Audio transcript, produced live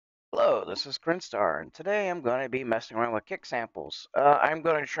Hello, this is Grinstar, and today I'm going to be messing around with kick samples. I'm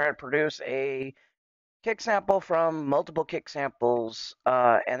going to try to produce a kick sample from multiple kick samples,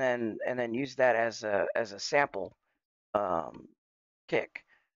 and then use that as a sample um, kick.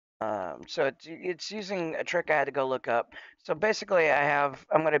 So it's using a trick I had to go look up. So basically, I'm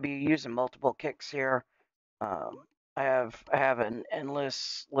going to be using multiple kicks here. Um, I have an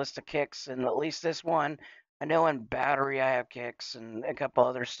endless list of kicks, and at least this one, I know in battery I have kicks and a couple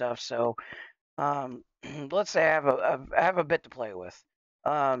other stuff. So um, let's say I have a bit to play with.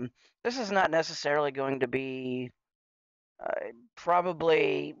 Um, this is not necessarily going to be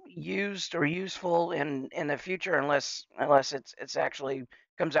probably used or useful in the future unless it's actually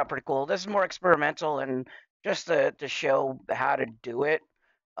comes out pretty cool. This is more experimental and just to show how to do it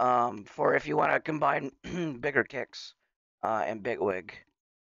for if you want to combine bigger kicks and Bitwig.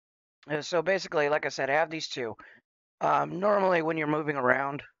 So basically, like I said, I have these two. Normally, when you're moving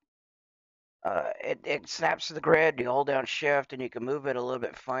around, it snaps to the grid. You hold down shift and you can move it a little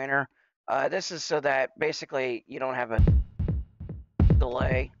bit finer. This is so that basically you don't have a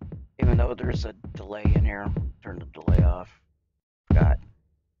delay, even though there's a delay in here. Turn the delay off. Forgot.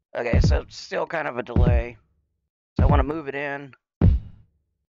 Okay, so it's still kind of a delay. So I want to move it in.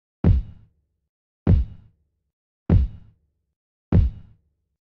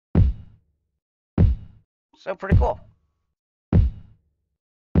 So pretty cool.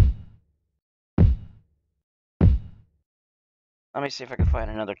 Let me see if I can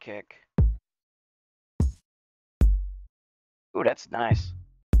find another kick. Ooh, that's nice.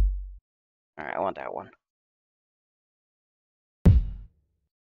 All right, I want that one.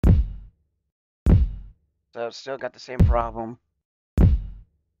 So it's still got the same problem.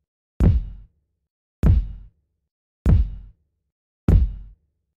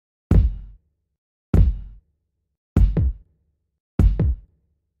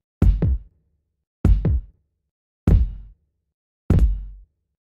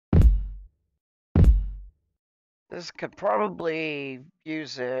 This could probably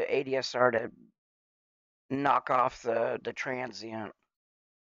use a ADSR to knock off the transient.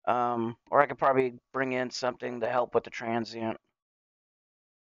 Or I could probably bring in something to help with the transient,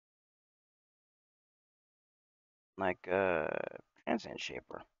 like transient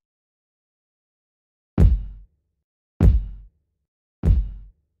shaper.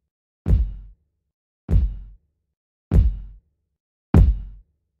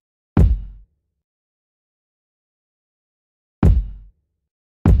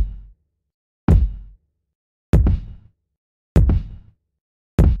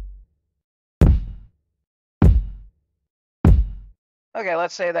 Okay,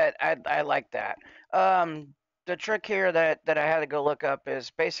 let's say that I like that. The trick here that I had to go look up is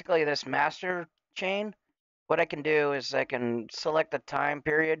basically this master chain. What I can do is I can select the time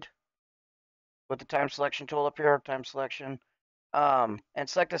period with the time selection tool up here, time selection, and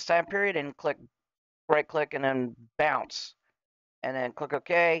select this time period and click right click and then bounce, and then click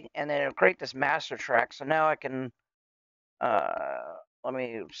OK, and then it'll create this master track. So now I can let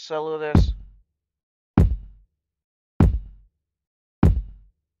me solo this.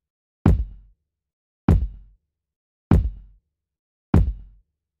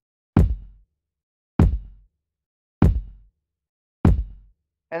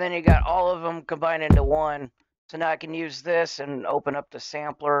 And then you got all of them combined into one. So now I can use this and open up the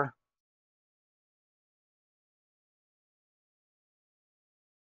sampler.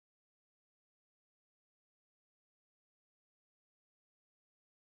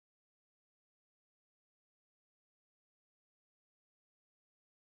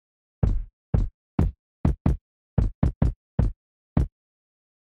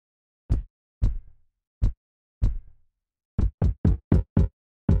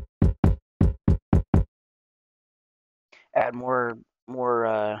 Add more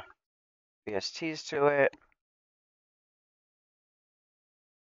VSTs to it.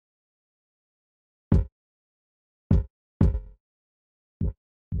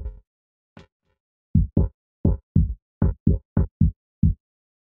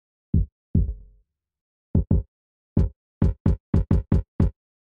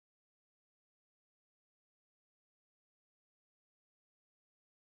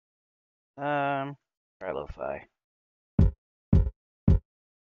 Try lo-fi.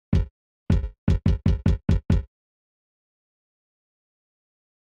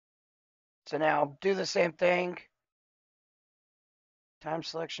 So now do the same thing. Time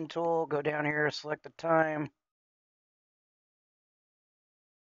selection tool, go down here, select the time.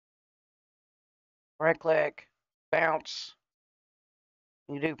 Right click, bounce.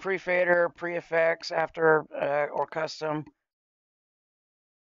 You do pre-fader, pre-effects, after, or custom.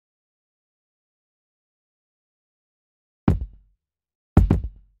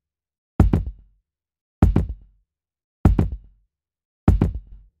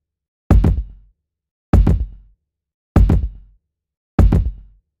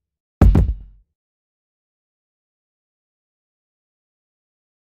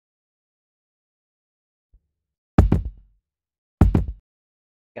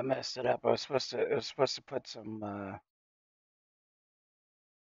 I messed it up. It was supposed to put some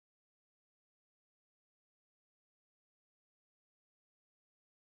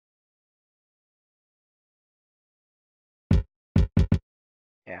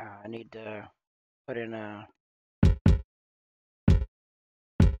yeah, I need to put in a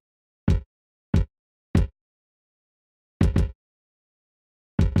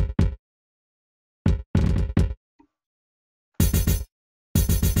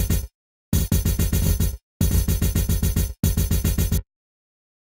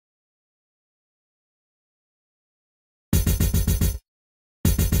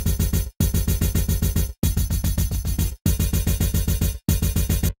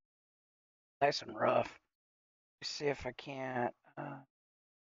nice and rough. See if I can't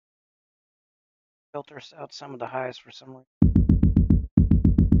filter out some of the highs for some reason.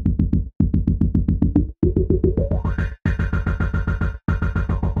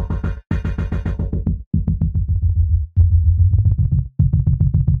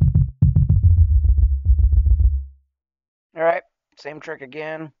 All right, same trick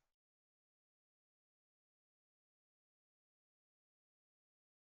again.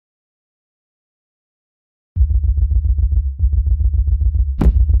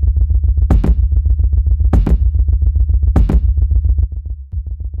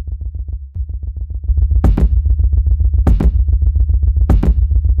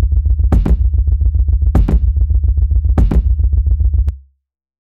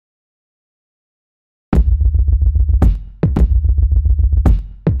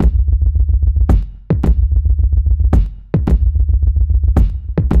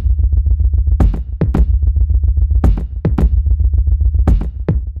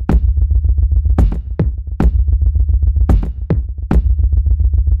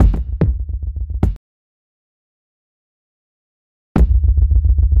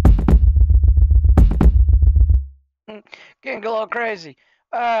 Getting a little crazy.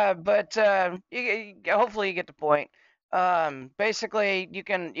 But hopefully you get the point. Basically, you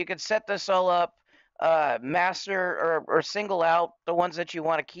can set this all up, master or single out the ones that you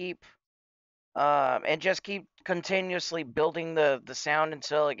want to keep, and just keep continuously building the sound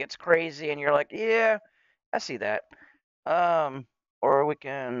until it gets crazy, and you're like, yeah, I see that. Um, or we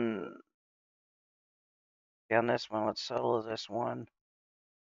can on this one. Let's solo this one.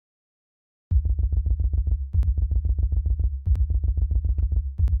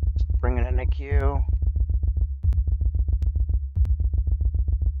 Bring it in a queue.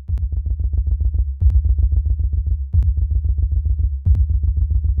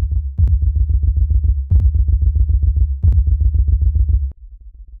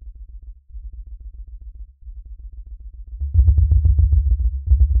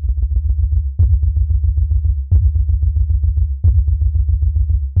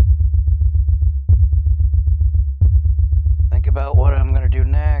 Think about what I'm gonna do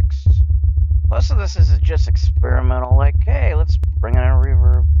next. Most of this is just experimental. Like, hey, let's bring in a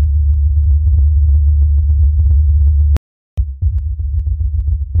reverb.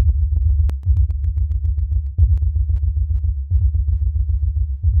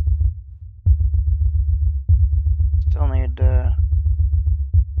 Still need to.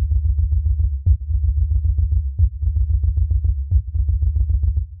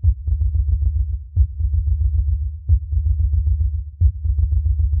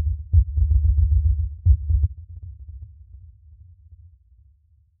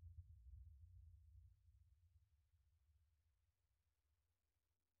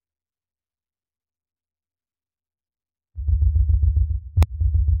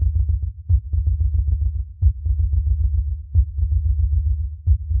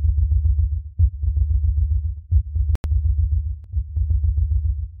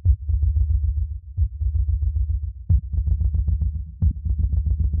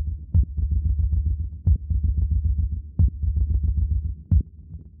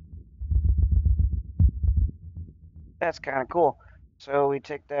 That's kind of cool. So we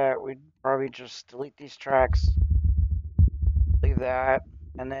take that. We'd probably just delete these tracks, leave that,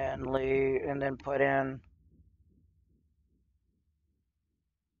 and then put in.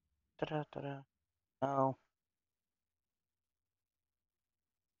 Da-da, da-da. No,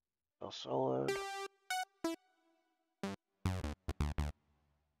 still soloed.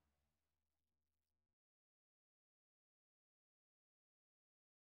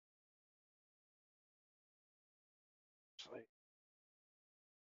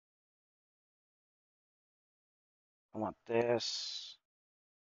 I want this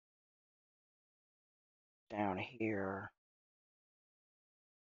down here.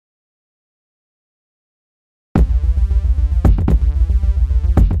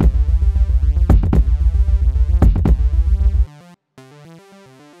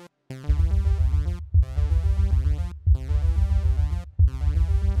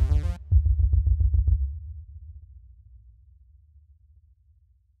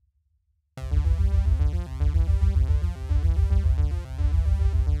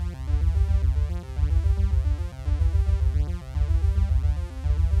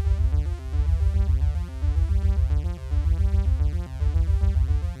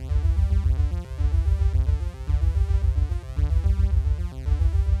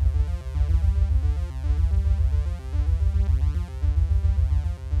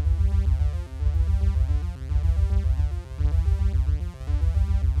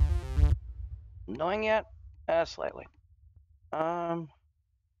 annoying yet? Slightly. What am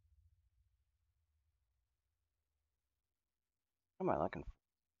I looking for?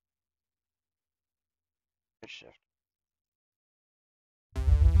 Shift.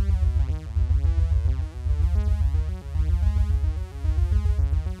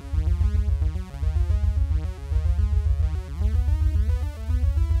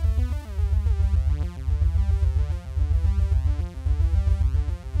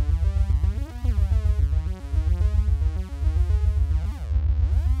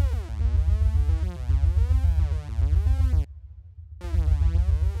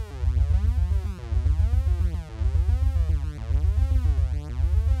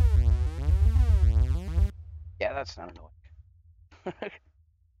 Yeah, that's not annoying.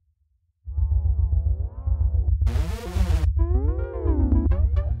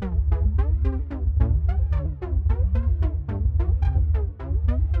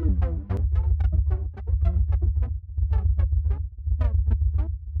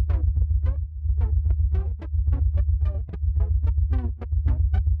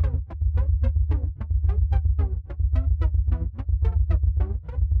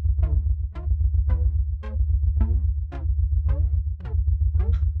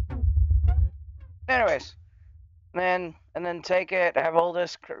 Anyways, and then take it, have all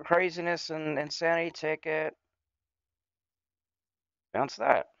this craziness and insanity, take it, bounce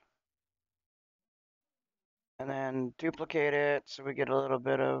that, and then duplicate it so we get a little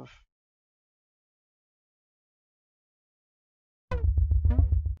bit of.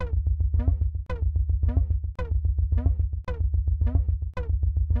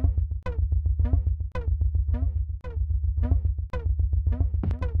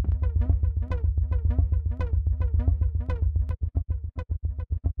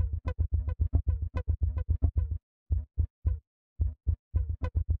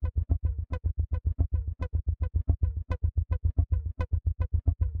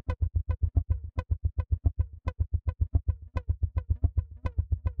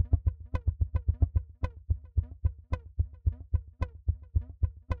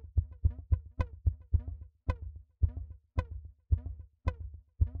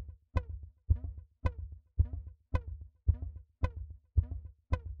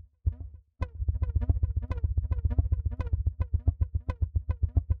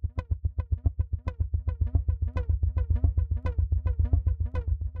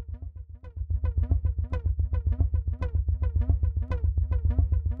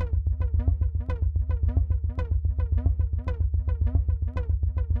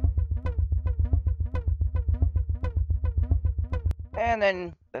 And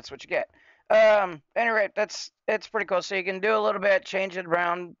then that's what you get. Anyway, it's pretty cool. So you can do a little bit, change it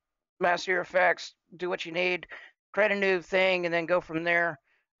around, master your effects, do what you need, create a new thing, and then go from there.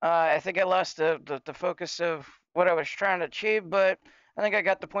 I think I lost the focus of what I was trying to achieve, but I think I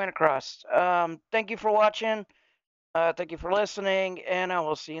got the point across. Thank you for watching. Thank you for listening, and I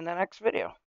will see you in the next video.